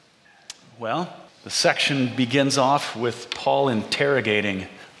Well, the section begins off with Paul interrogating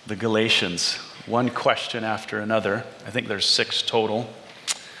the Galatians, one question after another. I think there's 6 total.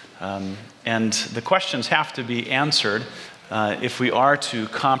 And the questions have to be answered if we are to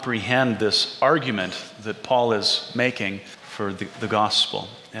comprehend this argument that Paul is making for the gospel.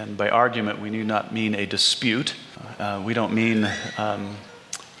 And by argument, we do not mean a dispute. We don't mean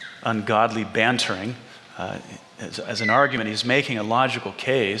ungodly bantering. As an argument, he's making a logical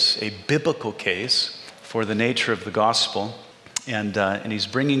case, a biblical case for the nature of the gospel. And he's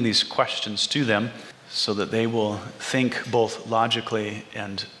bringing these questions to them so that they will think both logically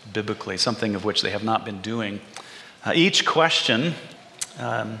and biblically, something of which they have not been doing. Each question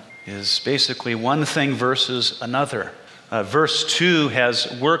is basically one thing versus another. Verse 2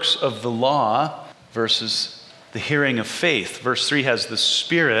 has works of the law versus the hearing of faith. Verse 3 has the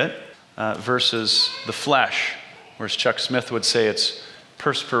Spirit versus the flesh. Whereas Chuck Smith would say it's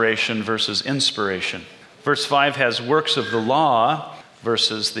perspiration versus inspiration. Verse 5 has works of the law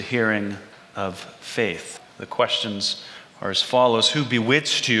versus the hearing of faith. The questions are as follows. Who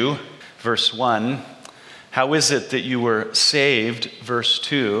bewitched you? Verse 1. How is it that you were saved? Verse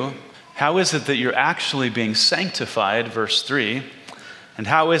 2. How is it that you're actually being sanctified? Verse 3. And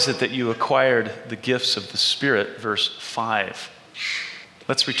how is it that you acquired the gifts of the Spirit? Verse 5.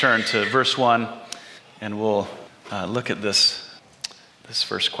 Let's return to verse 1 and we'll look at this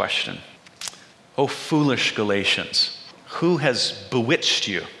first question. O foolish Galatians, who has bewitched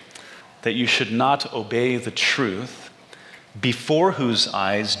you that you should not obey the truth, before whose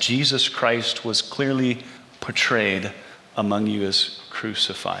eyes Jesus Christ was clearly portrayed among you as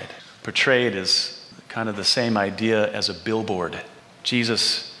crucified? Portrayed is kind of the same idea as a billboard.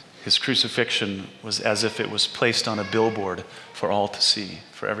 Jesus, his crucifixion was as if it was placed on a billboard for all to see,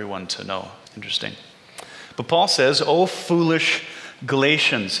 for everyone to know. Interesting. But Paul says, O foolish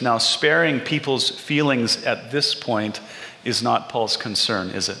Galatians. Now, sparing people's feelings at this point is not Paul's concern,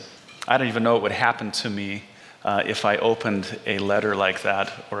 is it? I don't even know what would happen to me if I opened a letter like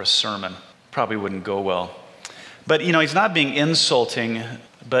that or a sermon. Probably wouldn't go well. But, he's not being insulting,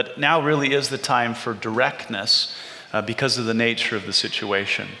 but now really is the time for directness because of the nature of the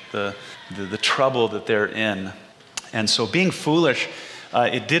situation, the trouble that they're in. And so being foolish,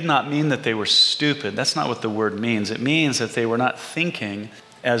 it did not mean that they were stupid. That's not what the word means. It means that they were not thinking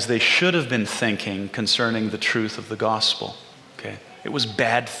as they should have been thinking concerning the truth of the gospel. Okay? It was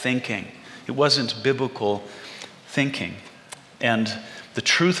bad thinking. It wasn't biblical thinking. And the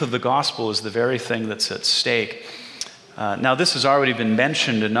truth of the gospel is the very thing that's at stake. Now, this has already been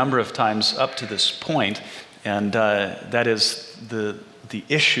mentioned a number of times up to this point, and that is the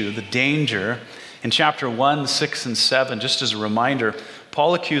issue, the danger. In chapter 1, 6, and 7, just as a reminder,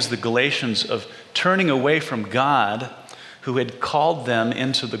 Paul accused the Galatians of turning away from God, who had called them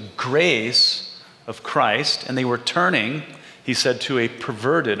into the grace of Christ, and they were turning, he said, to a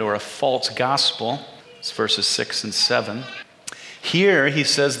perverted or a false gospel. It's verses 6 and 7. Here, he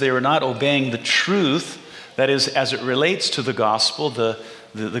says they were not obeying the truth, that is, as it relates to the gospel,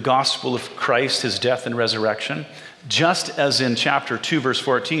 the gospel of Christ, his death and resurrection. Just as in chapter 2, verse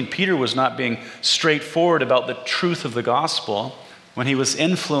 14, Peter was not being straightforward about the truth of the gospel when he was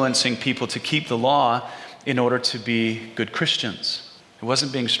influencing people to keep the law in order to be good Christians. It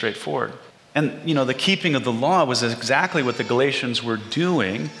wasn't being straightforward. And, the keeping of the law was exactly what the Galatians were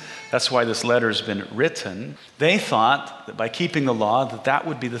doing. That's why this letter has been written. They thought that by keeping the law, that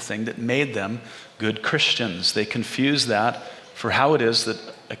would be the thing that made them good Christians. They confused that for how it is that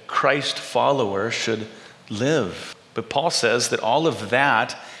a Christ follower should live. But Paul says that all of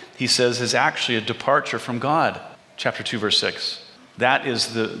that, he says, is actually a departure from God. Chapter 2, verse 6. That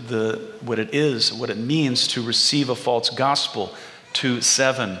is what it means to receive a false gospel.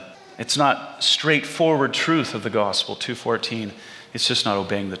 2:7. It's not straightforward truth of the gospel. 2:14. It's just not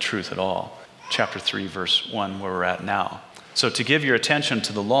obeying the truth at all. Chapter 3, verse 1, where we're at now. So to give your attention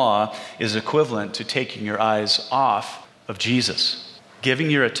to the law is equivalent to taking your eyes off of Jesus. Giving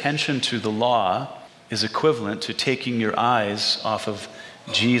your attention to the law is equivalent to taking your eyes off of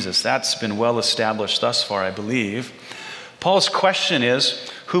Jesus. That's been well established thus far, I believe. Paul's question is,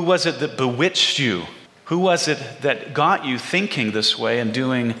 who was it that bewitched you? Who was it that got you thinking this way and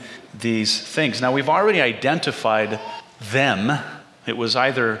doing these things? Now, we've already identified them. It was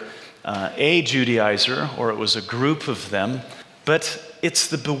either a Judaizer or it was a group of them. But it's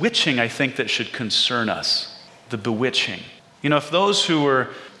the bewitching, I think, that should concern us. The bewitching. If those who were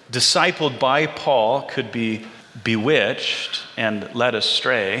discipled by Paul could be bewitched and led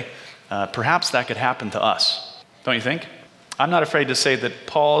astray, perhaps that could happen to us. Don't you think? I'm not afraid to say that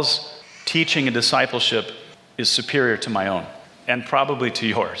Paul's teaching and discipleship is superior to my own, and probably to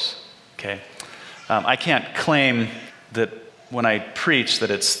yours. okay? I can't claim that when I preach that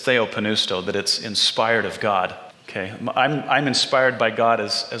it's theopneustos, that it's inspired of God, okay? I'm inspired by God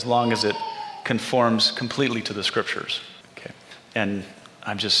as long as it conforms completely to the Scriptures, okay? And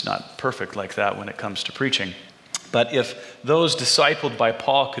I'm just not perfect like that when it comes to preaching. But if those discipled by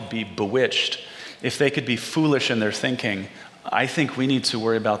Paul could be bewitched, if they could be foolish in their thinking, I think we need to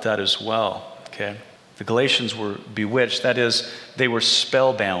worry about that as well, okay? The Galatians were bewitched. That is, they were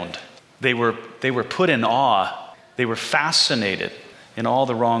spellbound. They were put in awe. They were fascinated in all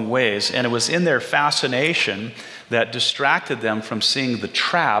the wrong ways. And it was in their fascination that distracted them from seeing the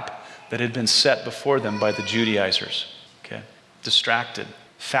trap that had been set before them by the Judaizers, okay? Distracted,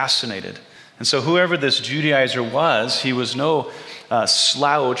 fascinated. And so whoever this Judaizer was, he was no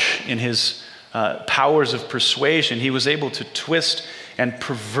slouch in his powers of persuasion. He was able to twist and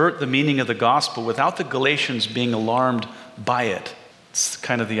pervert the meaning of the gospel without the Galatians being alarmed by it. It's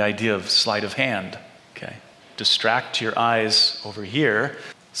kind of the idea of sleight of hand, okay? Distract your eyes over here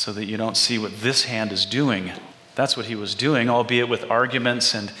so that you don't see what this hand is doing. That's what he was doing, albeit with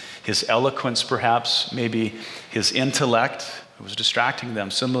arguments and his eloquence perhaps, maybe his intellect. It was distracting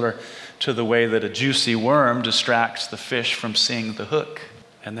them, similar to the way that a juicy worm distracts the fish from seeing the hook.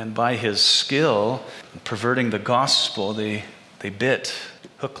 And then by his skill, perverting the gospel, they bit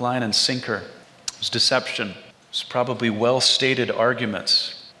hook, line, and sinker. It was deception. It was probably well-stated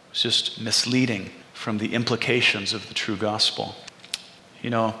arguments. It was just misleading from the implications of the true gospel. You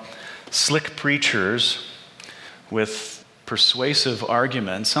know, slick preachers with persuasive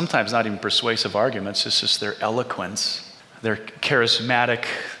arguments, sometimes not even persuasive arguments, it's just their eloquence, their charismatic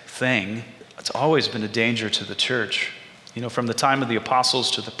thing. It's always been a danger to the church. You know, from the time of the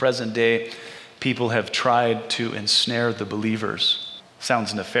apostles to the present day, people have tried to ensnare the believers.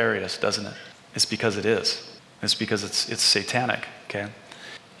 Sounds nefarious, doesn't it? It's because it is. It's because it's satanic, okay?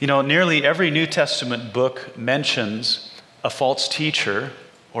 You know, nearly every New Testament book mentions a false teacher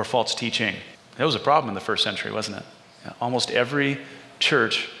or false teaching. That was a problem in the first century, wasn't it? Yeah, almost every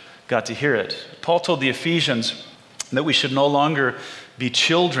church got to hear it. Paul told the Ephesians that we should no longer be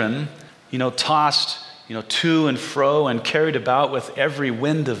children, tossed, to and fro and carried about with every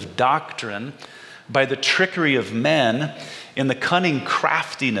wind of doctrine by the trickery of men in the cunning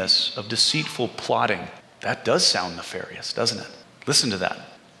craftiness of deceitful plotting. That does sound nefarious, doesn't it? Listen to that.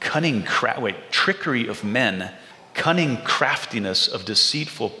 Trickery of men, cunning craftiness of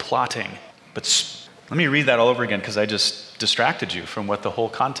deceitful plotting. But let me read that all over again because I just distracted you from what the whole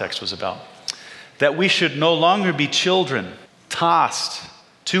context was about. That we should no longer be children, tossed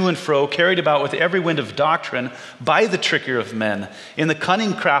to and fro, carried about with every wind of doctrine by the trickery of men, in the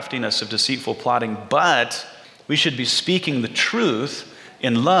cunning craftiness of deceitful plotting, but we should be speaking the truth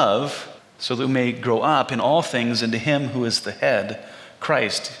in love, so that we may grow up in all things into him who is the head,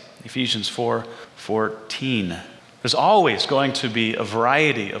 Christ. Ephesians 4:14. There's always going to be a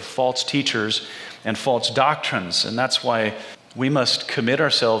variety of false teachers and false doctrines, and that's why we must commit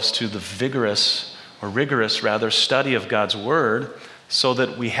ourselves to the rigorous study of God's word, so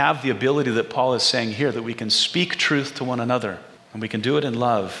that we have the ability that Paul is saying here, that we can speak truth to one another, and we can do it in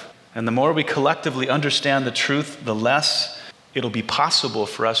love. And the more we collectively understand the truth, the less it'll be possible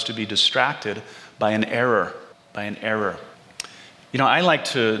for us to be distracted by an error. I like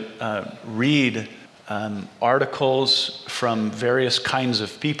to read articles from various kinds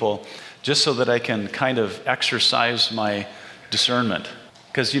of people just so that I can kind of exercise my discernment.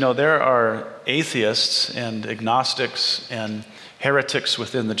 Because, there are atheists and agnostics and heretics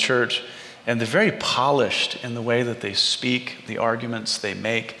within the church, and they're very polished in the way that they speak, the arguments they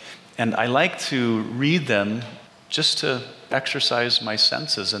make. And I like to read them just to exercise my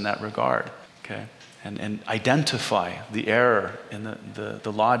senses in that regard, okay? And identify the error in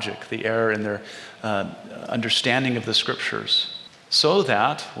the logic, the error in their understanding of the scriptures, so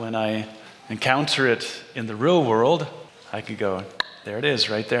that when I encounter it in the real world, I could go, there it is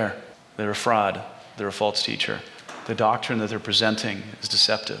right there. They're a fraud. They're a false teacher. The doctrine that they're presenting is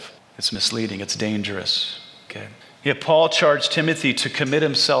deceptive. It's misleading. It's dangerous. Okay. Yet Paul charged Timothy to commit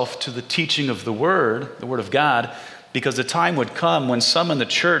himself to the teaching of the Word of God, because the time would come when some in the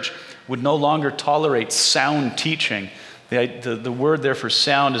church would no longer tolerate sound teaching. The word there for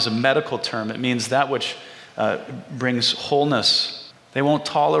sound is a medical term. It means that which brings wholeness. They won't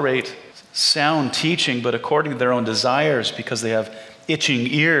tolerate sound teaching, but according to their own desires, because they have itching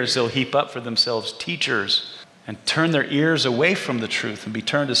ears, they'll heap up for themselves teachers and turn their ears away from the truth and be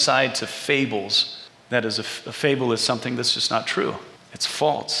turned aside to fables. That is, a fable is something that's just not true. It's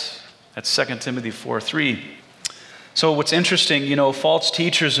false. That's 2 Timothy 4:3. So what's interesting, false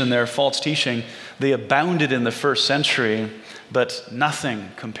teachers and their false teaching, they abounded in the first century, but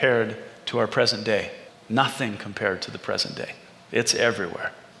nothing compared to our present day. Nothing compared to the present day. It's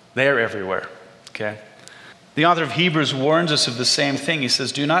everywhere. They're everywhere, okay? The author of Hebrews warns us of the same thing. He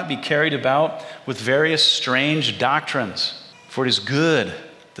says, do not be carried about with various strange doctrines, for it is good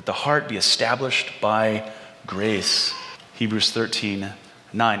that the heart be established by grace. Hebrews 13:9.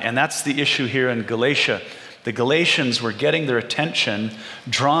 And that's the issue here in Galatia. The Galatians were getting their attention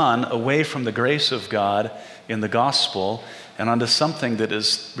drawn away from the grace of God in the gospel and onto something that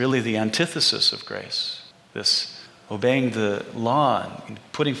is really the antithesis of grace. This obeying the law and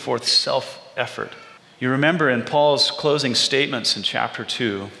putting forth self-effort. You remember in Paul's closing statements in chapter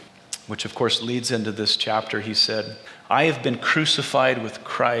 2, which of course leads into this chapter, he said, I have been crucified with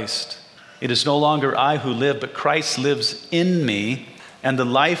Christ. It is no longer I who live, but Christ lives in me. And the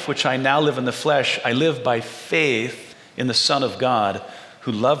life which I now live in the flesh, I live by faith in the Son of God,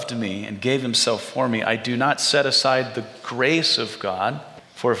 who loved me and gave himself for me. I do not set aside the grace of God,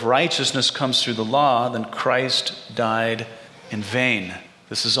 for if righteousness comes through the law, then Christ died in vain.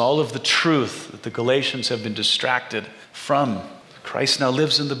 This is all of the truth that the Galatians have been distracted from. Christ now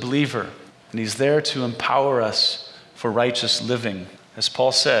lives in the believer, and he's there to empower us for righteous living. As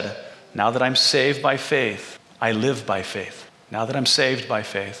Paul said, now that I'm saved by faith, I live by faith. Now that I'm saved by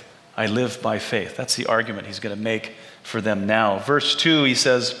faith, I live by faith. That's the argument he's going to make for them now. Verse 2, he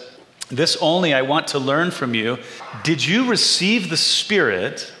says, this only I want to learn from you. Did you receive the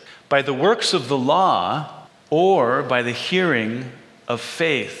Spirit by the works of the law or by the hearing of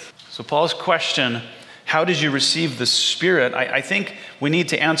faith? So Paul's question, how did you receive the Spirit? I think we need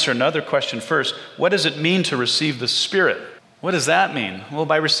to answer another question first. What does it mean to receive the Spirit? What does that mean? Well,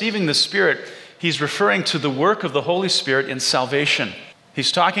 by receiving the Spirit, he's referring to the work of the Holy Spirit in salvation.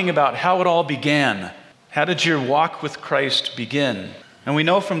 He's talking about how it all began. How did your walk with Christ begin? And we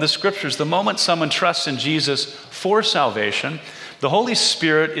know from the scriptures, the moment someone trusts in Jesus for salvation, the Holy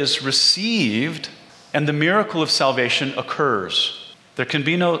Spirit is received and the miracle of salvation occurs. There can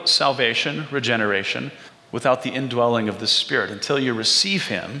be no salvation, regeneration, without the indwelling of the Spirit. Until you receive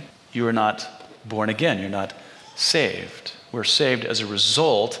him, you are not born again. You're not saved. We're saved as a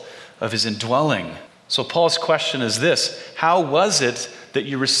result of his indwelling. So Paul's question is this: how was it that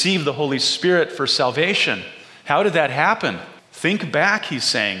you received the Holy Spirit for salvation? How did that happen? Think back, he's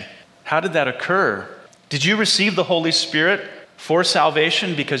saying. How did that occur? Did you receive the Holy Spirit for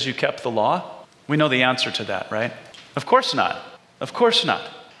salvation because you kept the law? We know the answer to that, right? Of course not. Of course not.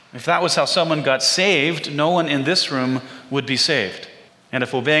 If that was how someone got saved, no one in this room would be saved. And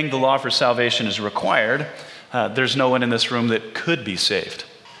if obeying the law for salvation is required, there's no one in this room that could be saved.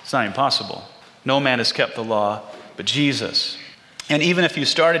 It's not impossible. No man has kept the law but Jesus. And even if you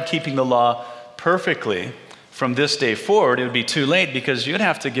started keeping the law perfectly from this day forward, it would be too late because you'd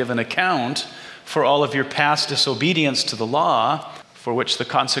have to give an account for all of your past disobedience to the law, for which the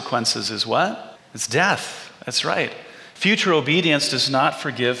consequences is what? It's death. That's right. Future obedience does not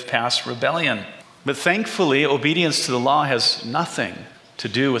forgive past rebellion. But thankfully, obedience to the law has nothing to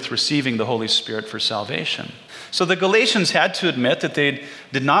do with receiving the Holy Spirit for salvation. So the Galatians had to admit that they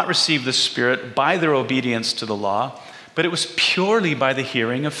did not receive the Spirit by their obedience to the law, but it was purely by the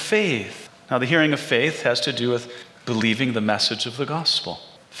hearing of faith. Now, the hearing of faith has to do with believing the message of the gospel.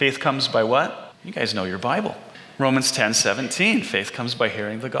 Faith comes by what? You guys know your Bible. Romans 10:17, faith comes by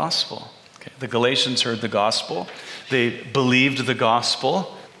hearing the gospel. Okay. The Galatians heard the gospel. They believed the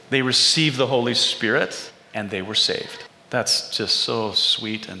gospel. They received the Holy Spirit, and they were saved. That's just so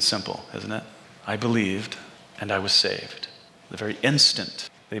sweet and simple, isn't it? I believed, and I was saved. The very instant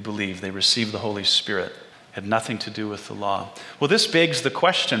they believed, they received the Holy Spirit. It had nothing to do with the law. Well, this begs the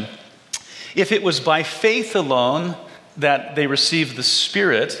question, if it was by faith alone that they received the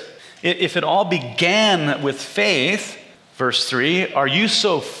Spirit, if it all began with faith, verse 3, are you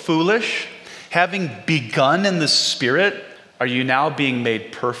so foolish? Having begun in the Spirit, are you now being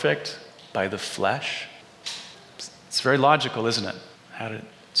made perfect by the flesh? It's very logical, isn't it? How it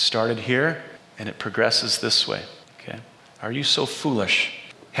started here, and it progresses this way. Okay? Are you so foolish?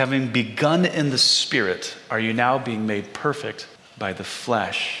 Having begun in the Spirit, are you now being made perfect by the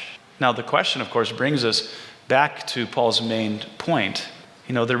flesh? Now, the question, of course, brings us back to Paul's main point.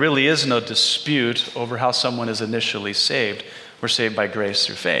 You know, there really is no dispute over how someone is initially saved. We're saved by grace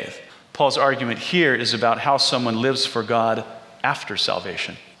through faith. Paul's argument here is about how someone lives for God after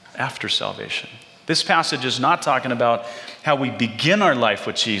salvation. After salvation. This passage is not talking about how we begin our life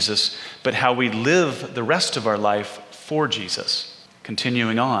with Jesus, but how we live the rest of our life for Jesus.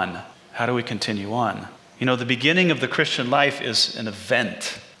 Continuing on. How do we continue on? You know, the beginning of the Christian life is an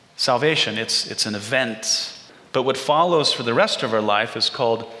event. Salvation, it's an event. But what follows for the rest of our life is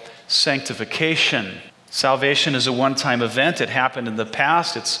called sanctification. Salvation is a one-time event. It happened in the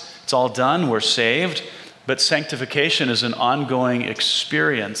past. It's It's all done, we're saved, but sanctification is an ongoing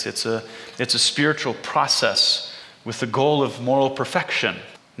experience. It's a spiritual process with the goal of moral perfection.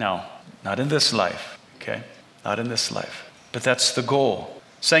 Now, not in this life, okay? Not in this life. But that's the goal.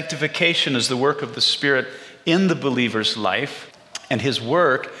 Sanctification is the work of the Spirit in the believer's life, and his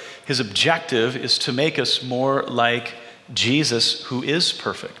work, his objective is to make us more like Jesus, who is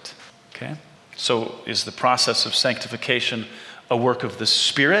perfect, okay? So is the process of sanctification a work of the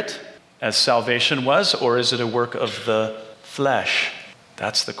Spirit, as salvation was, or is it a work of the flesh?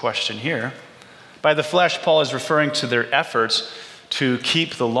 That's the question here. By the flesh, Paul is referring to their efforts to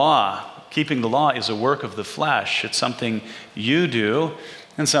keep the law. Keeping the law is a work of the flesh. It's something you do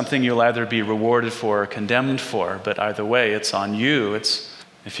and something you'll either be rewarded for or condemned for. But either way, it's on you.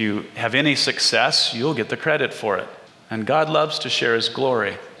 If you have any success, you'll get the credit for it. And God loves to share his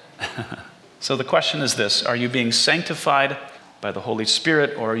glory. So the question is this: are you being sanctified by the Holy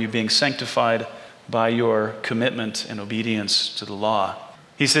Spirit, or are you being sanctified by your commitment and obedience to the law?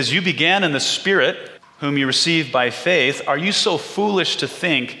 He says, you began in the Spirit, whom you received by faith. Are you so foolish to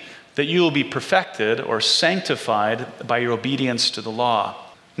think that you will be perfected or sanctified by your obedience to the law?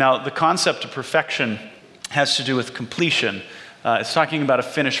 Now, the concept of perfection has to do with completion. It's talking about a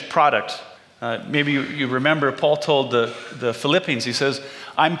finished product. Maybe you remember Paul told the Philippians, he says,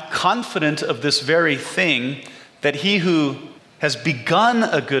 I'm confident of this very thing, that he who has begun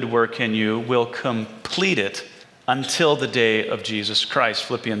a good work in you will complete it until the day of Jesus Christ.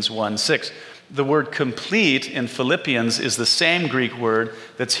 Philippians 1:6. The word complete in Philippians is the same Greek word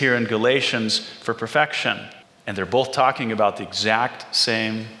that's here in Galatians for perfection. And they're both talking about the exact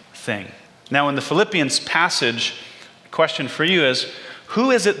same thing. Now, in the Philippians passage, the question for you is, who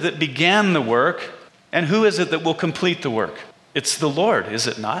is it that began the work, and who is it that will complete the work? It's the Lord, is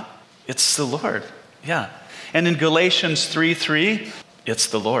it not? It's the Lord, yeah. And in Galatians 3:3, it's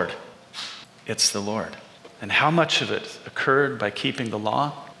the Lord. It's the Lord. And how much of it occurred by keeping the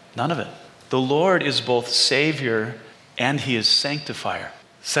law? None of it. The Lord is both Savior and he is sanctifier.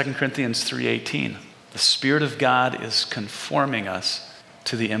 2 Corinthians 3:18. The Spirit of God is conforming us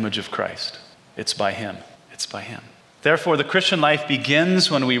to the image of Christ. It's by him. It's by him. Therefore, the Christian life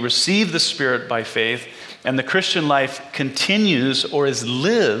begins when we receive the Spirit by faith, and the Christian life continues or is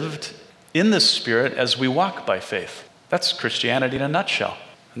lived in the Spirit as we walk by faith. That's Christianity in a nutshell,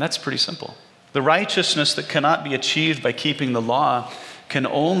 and that's pretty simple. The righteousness that cannot be achieved by keeping the law can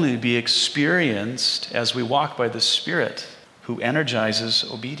only be experienced as we walk by the Spirit, who energizes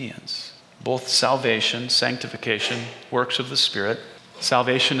obedience. Both salvation, sanctification, works of the Spirit.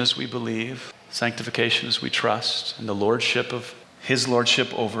 Salvation as we believe, sanctification as we trust, and the lordship of his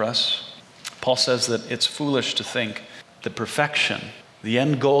lordship over us. Paul says that it's foolish to think that perfection, the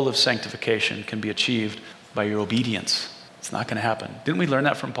end goal of sanctification, can be achieved by your obedience. It's not going to happen. Didn't we learn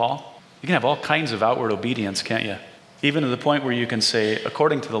that from Paul? You can have all kinds of outward obedience, can't you? Even to the point where you can say,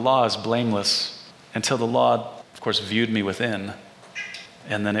 according to the law is blameless, until the law, of course, viewed me within,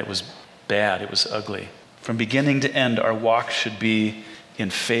 and then it was bad, it was ugly. From beginning to end, our walk should be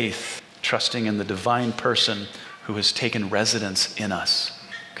in faith, trusting in the divine person who has taken residence in us.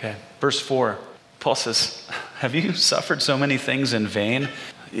 Okay, verse 4, Paul says, have you suffered so many things in vain?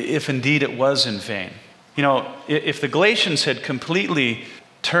 If indeed it was in vain. You know, if the Galatians had completely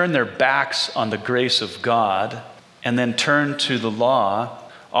turned their backs on the grace of God and then turned to the law,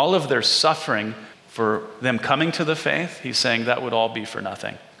 all of their suffering for them coming to the faith, he's saying that would all be for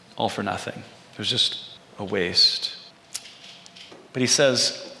nothing. All for nothing. It was just a waste. But he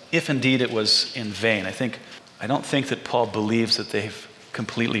says, if indeed it was in vain, I don't think that Paul believes that they've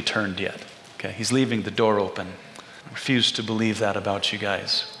completely turned yet. Okay, he's leaving the door open. I refuse to believe that about you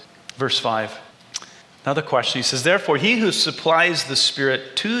guys. Verse 5, another question. He says, therefore, he who supplies the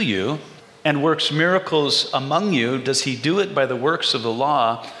Spirit to you and works miracles among you, does he do it by the works of the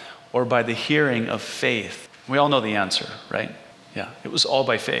law or by the hearing of faith? We all know the answer, right? Yeah, it was all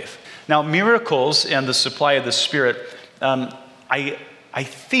by faith. Now, miracles and the supply of the Spirit, I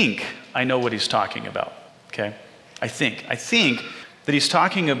think I know what he's talking about, okay? I think that he's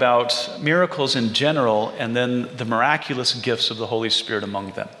talking about miracles in general and then the miraculous gifts of the Holy Spirit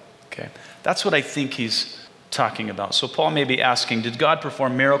among them, okay? That's what I think he's talking about. So Paul may be asking, did God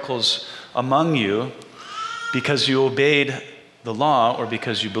perform miracles among you because you obeyed the law or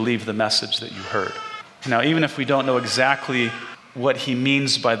because you believed the message that you heard? Now, even if we don't know exactly what he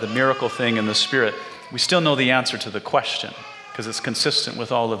means by the miracle thing in the Spirit, we still know the answer to the question because it's consistent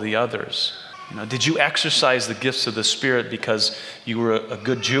with all of the others. You know, did you exercise the gifts of the Spirit because you were a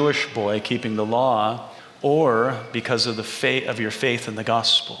good Jewish boy keeping the law, or because of of your faith in the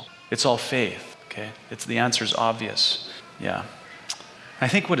gospel? It's all faith, okay? The answer's obvious, yeah. I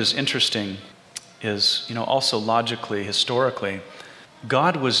think what is interesting is, also logically, historically,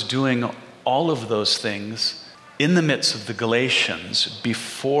 God was doing all of those things in the midst of the Galatians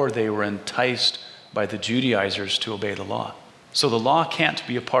before they were enticed by the Judaizers to obey the law. So the law can't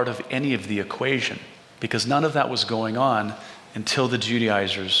be a part of any of the equation because none of that was going on until the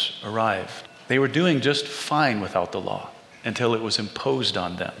Judaizers arrived. They were doing just fine without the law until it was imposed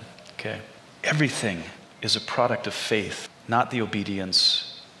on them. Okay? Everything is a product of faith, not the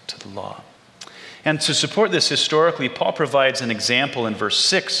obedience to the law. And to support this historically, Paul provides an example in verse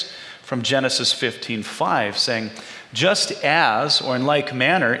 6 from Genesis 15:5, saying, just as, or in like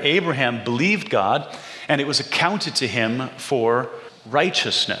manner, Abraham believed God, and it was accounted to him for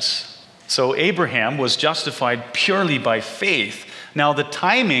righteousness. So Abraham was justified purely by faith. Now, the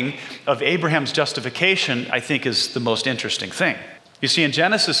timing of Abraham's justification, I think, is the most interesting thing. You see, in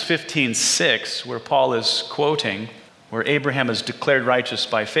Genesis 15:6, where Paul is quoting, where Abraham is declared righteous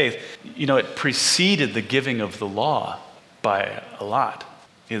by faith, it preceded the giving of the law by a lot.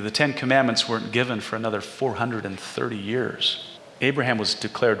 The 10 Commandments weren't given for another 430 years. Abraham was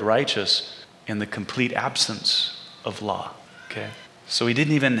declared righteous in the complete absence of law. Okay? So he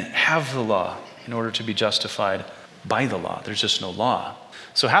didn't even have the law in order to be justified by the law. There's just no law.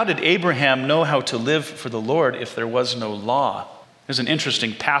 So how did Abraham know how to live for the Lord if there was no law? There's an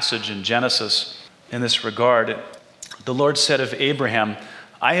interesting passage in Genesis in this regard. The Lord said of Abraham,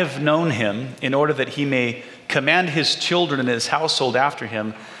 I have known him in order that he may command his children and his household after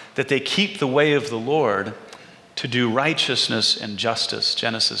him, that they keep the way of the Lord to do righteousness and justice.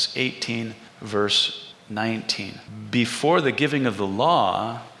 Genesis 18, verse 19. Before the giving of the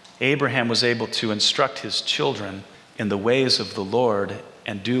law, Abraham was able to instruct his children in the ways of the Lord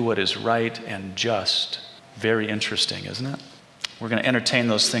and do what is right and just. Very interesting, isn't it? We're going to entertain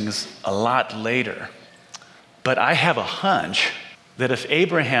those things a lot later. But I have a hunch that if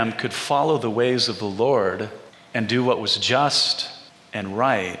Abraham could follow the ways of the Lord and do what was just and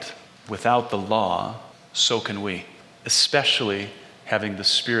right without the law, so can we, especially having the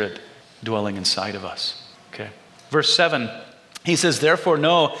Spirit dwelling inside of us. Okay. Verse 7, he says, therefore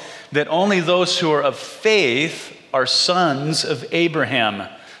know that only those who are of faith are sons of Abraham.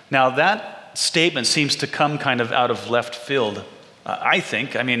 Now that statement seems to come kind of out of left field, I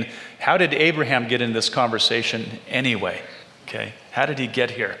think. How did Abraham get in this conversation anyway? Okay, how did he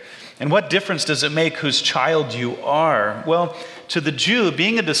get here? And what difference does it make whose child you are? Well, to the Jew,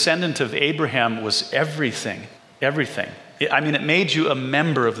 being a descendant of Abraham was everything. Everything. It made you a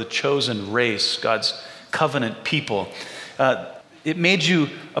member of the chosen race, God's covenant people. It made you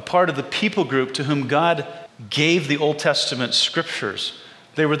a part of the people group to whom God gave the Old Testament scriptures.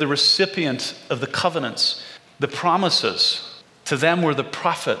 They were the recipient of the covenants, the promises. To them were the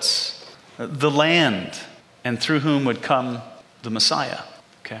prophets, the land, and through whom would come the Messiah.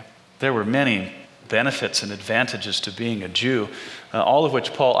 Okay, there were many benefits and advantages to being a Jew, all of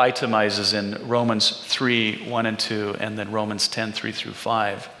which Paul itemizes in Romans 3, 1 and 2, and then Romans 10, 3 through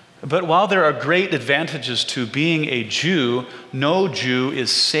 5. But while there are great advantages to being a Jew, no Jew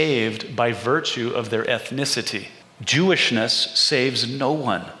is saved by virtue of their ethnicity. Jewishness saves no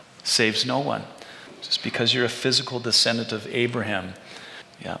one. Saves no one. Just because you're a physical descendant of Abraham.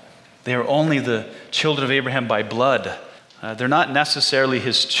 Yeah. They are only the children of Abraham by blood. They're not necessarily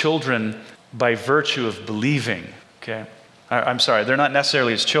his children by virtue of believing. Okay? They're not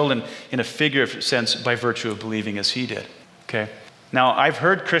necessarily his children in a figurative sense by virtue of believing as he did. Okay? Now, I've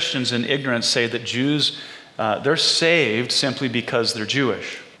heard Christians in ignorance say that Jews, they're saved simply because they're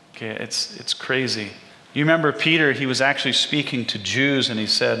Jewish. Okay? It's crazy. You remember Peter, he was actually speaking to Jews and he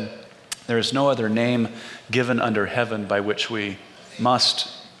said, there is no other name given under heaven by which we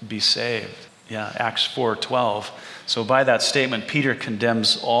must be saved. Yeah, Acts 4:12. So by that statement, Peter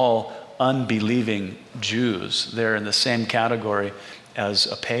condemns all unbelieving Jews. They're in the same category as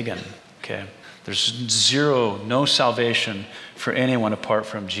a pagan. Okay, there's no salvation for anyone apart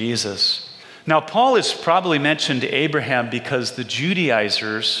from Jesus. Now, Paul has probably mentioned Abraham because the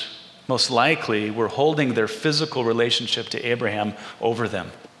Judaizers, most likely, were holding their physical relationship to Abraham over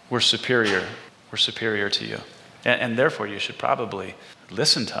them. We're superior to you. And therefore, you should probably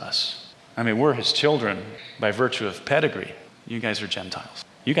listen to us. We're his children by virtue of pedigree. You guys are Gentiles.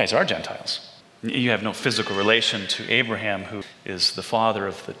 You guys are Gentiles. You have no physical relation to Abraham, who is the father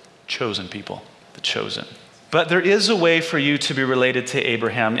of the chosen people, the chosen. But there is a way for you to be related to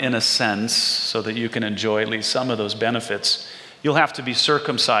Abraham in a sense, so that you can enjoy at least some of those benefits. You'll have to be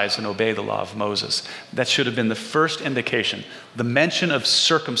circumcised and obey the law of Moses. That should have been the first indication. The mention of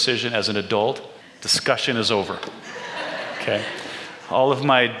circumcision as an adult, discussion is over. Okay? All of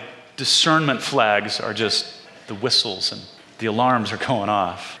my discernment flags are just the whistles and the alarms are going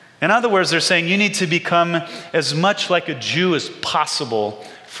off. In other words, they're saying you need to become as much like a Jew as possible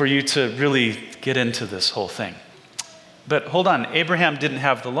for you to really get into this whole thing. But hold on, Abraham didn't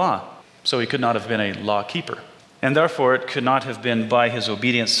have the law, so he could not have been a law keeper. And therefore, it could not have been by his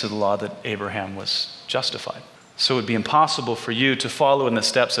obedience to the law that Abraham was justified. So it would be impossible for you to follow in the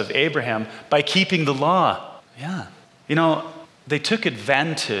steps of Abraham by keeping the law. Yeah. You know, they took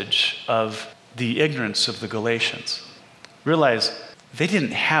advantage of the ignorance of the Galatians. Realize they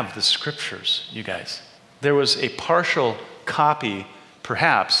didn't have the scriptures, you guys. There was a partial copy,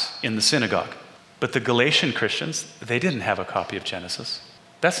 perhaps, in the synagogue. But the Galatian Christians, they didn't have a copy of Genesis.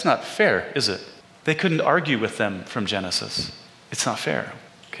 That's not fair, is it? They couldn't argue with them from Genesis. It's not fair,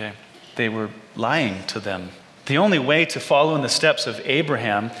 okay? They were lying to them. The only way to follow in the steps of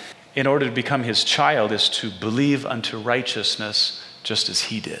Abraham in order to become his child is to believe unto righteousness just as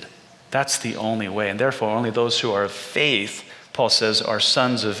he did. That's the only way. And therefore, only those who are of faith, Paul says, are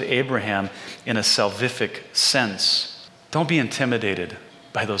sons of Abraham in a salvific sense. Don't be intimidated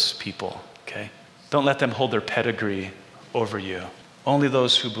by those people, okay? Don't let them hold their pedigree over you. Only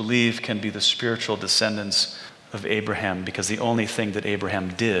those who believe can be the spiritual descendants of Abraham, because the only thing that Abraham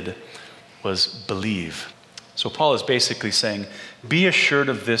did was believe. So Paul is basically saying, be assured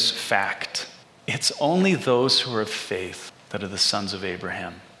of this fact. It's only those who are of faith that are the sons of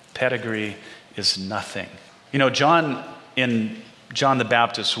Abraham. Pedigree is nothing. You know, John, in John the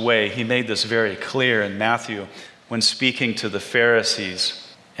Baptist's way, he made this very clear in Matthew when speaking to the Pharisees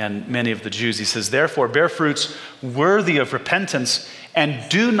and many of the Jews. He says, therefore, bear fruits worthy of repentance, and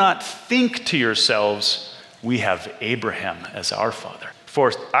do not think to yourselves, we have Abraham as our father.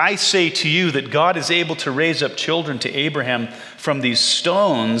 For I say to you that God is able to raise up children to Abraham from these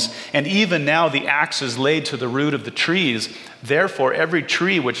stones, and even now the axe is laid to the root of the trees. Therefore, every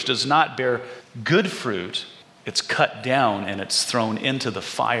tree which does not bear good fruit, it's cut down and it's thrown into the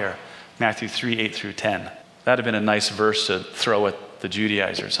fire. Matthew 3, 8 through 10. That'd have been a nice verse to throw at the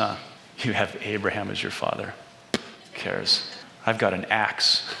Judaizers, huh? You have Abraham as your father. Who cares? I've got an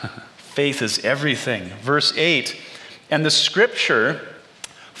axe. Faith is everything. Verse 8, and the scripture,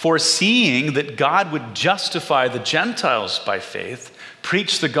 foreseeing that God would justify the Gentiles by faith,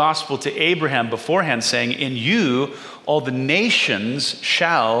 preached the gospel to Abraham beforehand, saying, in you all the nations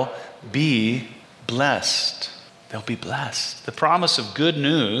shall be blessed. They'll be blessed. The promise of good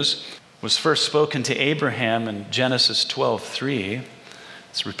news was first spoken to Abraham in Genesis 12:3.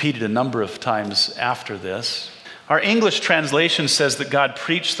 It's repeated a number of times after this. Our English translation says that God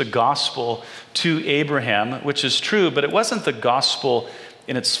preached the gospel to Abraham, which is true, but it wasn't the gospel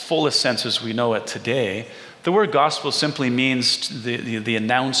in its fullest sense as we know it today. The word gospel simply means the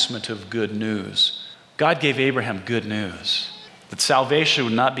announcement of good news. God gave Abraham good news, that salvation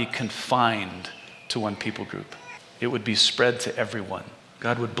would not be confined to one people group. It would be spread to everyone.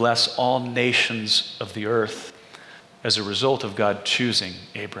 God would bless all nations of the earth as a result of God choosing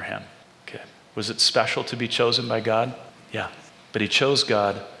Abraham. Okay. Was it special to be chosen by God? Yeah. But he chose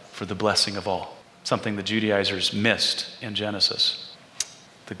God for the blessing of all, something the Judaizers missed in Genesis.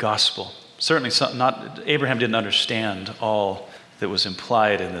 The gospel. Certainly Abraham didn't understand all that was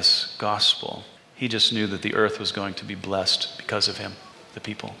implied in this gospel. He just knew that the earth was going to be blessed because of him, the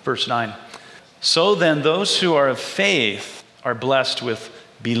people. Verse 9. So then those who are of faith are blessed with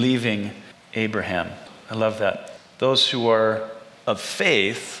believing Abraham. I love that. Those who are of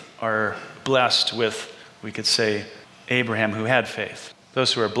faith are blessed with, we could say, Abraham who had faith.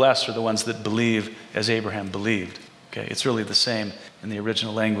 Those who are blessed are the ones that believe as Abraham believed. Okay, it's really the same in the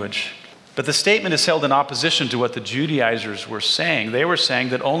original language. But the statement is held in opposition to what the Judaizers were saying. They were saying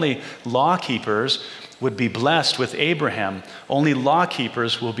that only law keepers would be blessed with Abraham. Only law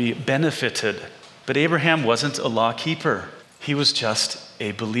keepers will be benefited. But Abraham wasn't a law keeper. He was just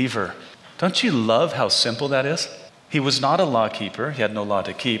a believer. Don't you love how simple that is? He was not a law keeper. He had no law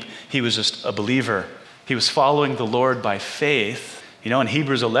to keep. He was just a believer. He was following the Lord by faith. You know, in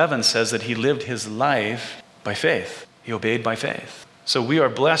Hebrews 11 says that he lived his life by faith. He obeyed by faith. So we are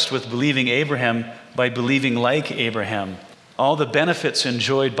blessed with believing Abraham by believing like Abraham. All the benefits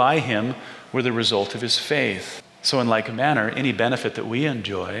enjoyed by him were the result of his faith. So in like manner, any benefit that we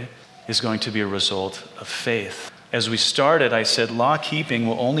enjoy is going to be a result of faith. As we started, I said law keeping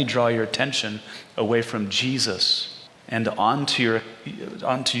will only draw your attention away from Jesus and onto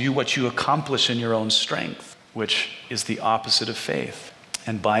you what you accomplish in your own strength, which is the opposite of faith.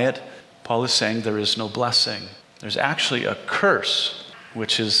 And by it, Paul is saying there is no blessing. There's actually a curse,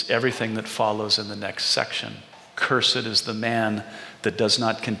 which is everything that follows in the next section. Cursed is the man that does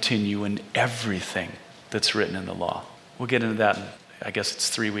not continue in everything that's written in the law. We'll get into that in, I guess it's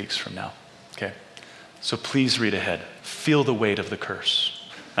 3 weeks from now. Okay. So please read ahead. Feel the weight of the curse.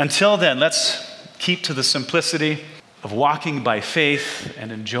 Until then, let's keep to the simplicity of walking by faith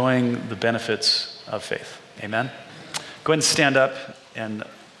and enjoying the benefits of faith. Amen? Go ahead and stand up, and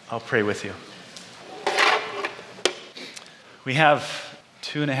I'll pray with you. We have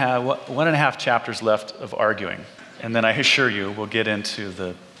 1.5 chapters left of arguing, and then I assure you we'll get into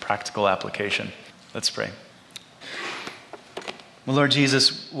the practical application. Let's pray. Well, Lord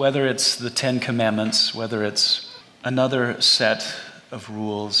Jesus, whether it's the 10 Commandments, whether it's another set of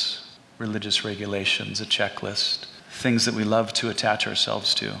rules, religious regulations, a checklist, things that we love to attach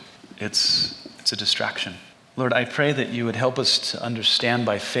ourselves to, it's a distraction. Lord, I pray that you would help us to understand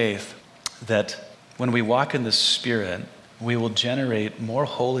by faith that when we walk in the Spirit, we will generate more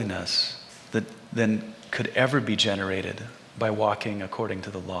holiness than could ever be generated by walking according to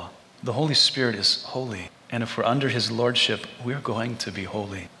the law. The Holy Spirit is holy, and if we're under his lordship, we're going to be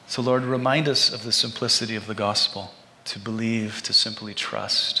holy. So Lord, remind us of the simplicity of the gospel, to believe, to simply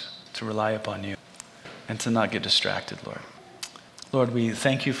trust, to rely upon you, and to not get distracted, Lord. Lord, we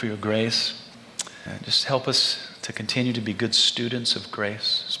thank you for your grace. Just help us to continue to be good students of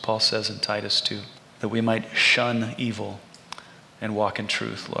grace, as Paul says in Titus 2, that we might shun evil and walk in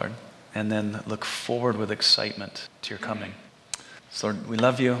truth, Lord, and then look forward with excitement to your coming. So Lord, we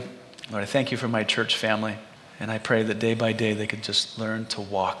love you. Lord, I thank you for my church family, and I pray that day by day they could just learn to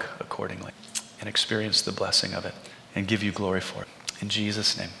walk accordingly and experience the blessing of it and give you glory for it. In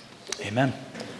Jesus' name, amen.